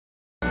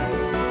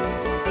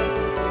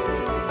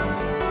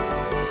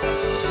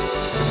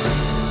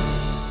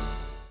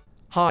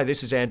Hi,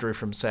 this is Andrew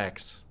from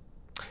SACS.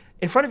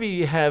 In front of you,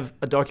 you have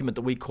a document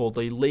that we call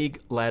the League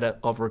Ladder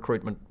of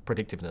Recruitment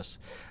Predictiveness.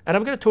 And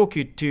I'm going to talk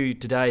to you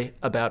today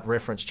about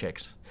reference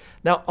checks.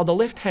 Now, on the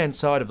left-hand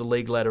side of the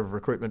League Ladder of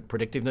Recruitment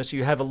Predictiveness,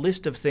 you have a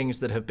list of things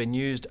that have been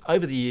used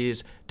over the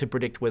years to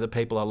predict whether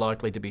people are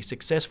likely to be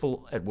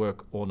successful at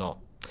work or not.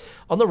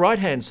 On the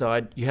right-hand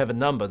side, you have a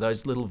number,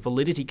 those little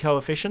validity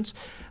coefficients.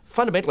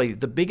 Fundamentally,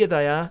 the bigger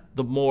they are,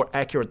 the more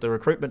accurate the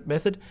recruitment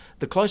method.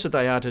 The closer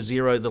they are to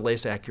zero, the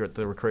less accurate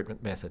the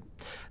recruitment method.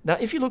 Now,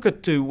 if you look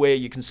at to where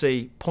you can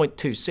see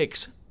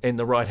 0.26 in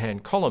the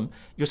right-hand column,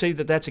 you'll see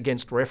that that's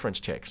against reference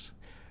checks.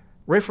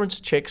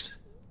 Reference checks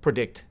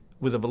predict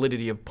with a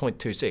validity of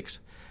 0.26.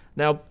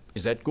 Now,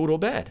 is that good or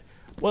bad?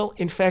 Well,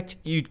 in fact,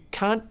 you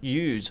can't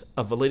use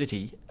a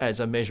validity as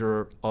a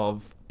measure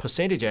of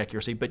percentage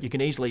accuracy, but you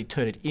can easily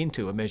turn it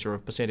into a measure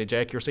of percentage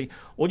accuracy.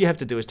 All you have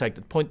to do is take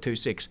the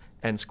 0.26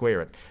 and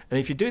square it. And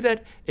if you do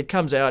that, it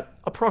comes out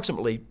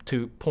approximately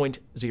to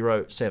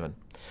 0.07.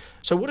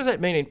 So what does that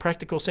mean in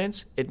practical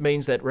sense? It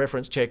means that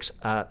reference checks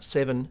are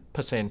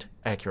 7%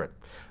 accurate.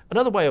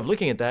 Another way of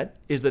looking at that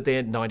is that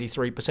they're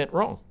 93%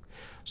 wrong.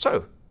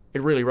 So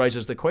it really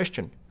raises the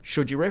question,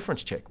 should you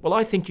reference check? Well,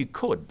 I think you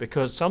could,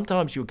 because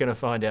sometimes you're going to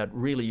find out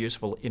really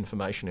useful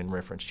information in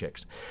reference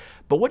checks.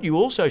 But what you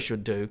also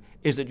should do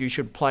is that you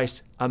should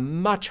place a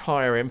much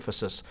higher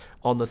emphasis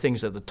on the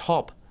things at the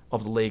top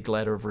of the league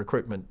ladder of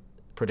recruitment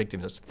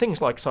predictiveness,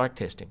 things like psych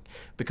testing,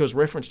 because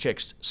reference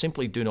checks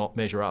simply do not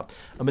measure up.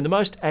 I mean, the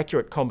most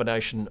accurate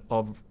combination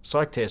of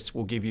psych tests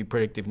will give you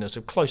predictiveness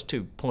of close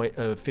to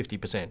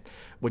 50%,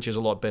 which is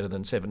a lot better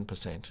than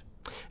 7%.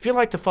 If you'd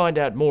like to find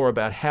out more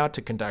about how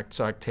to conduct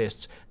psych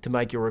tests to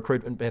make your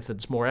recruitment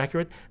methods more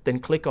accurate, then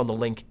click on the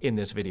link in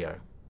this video.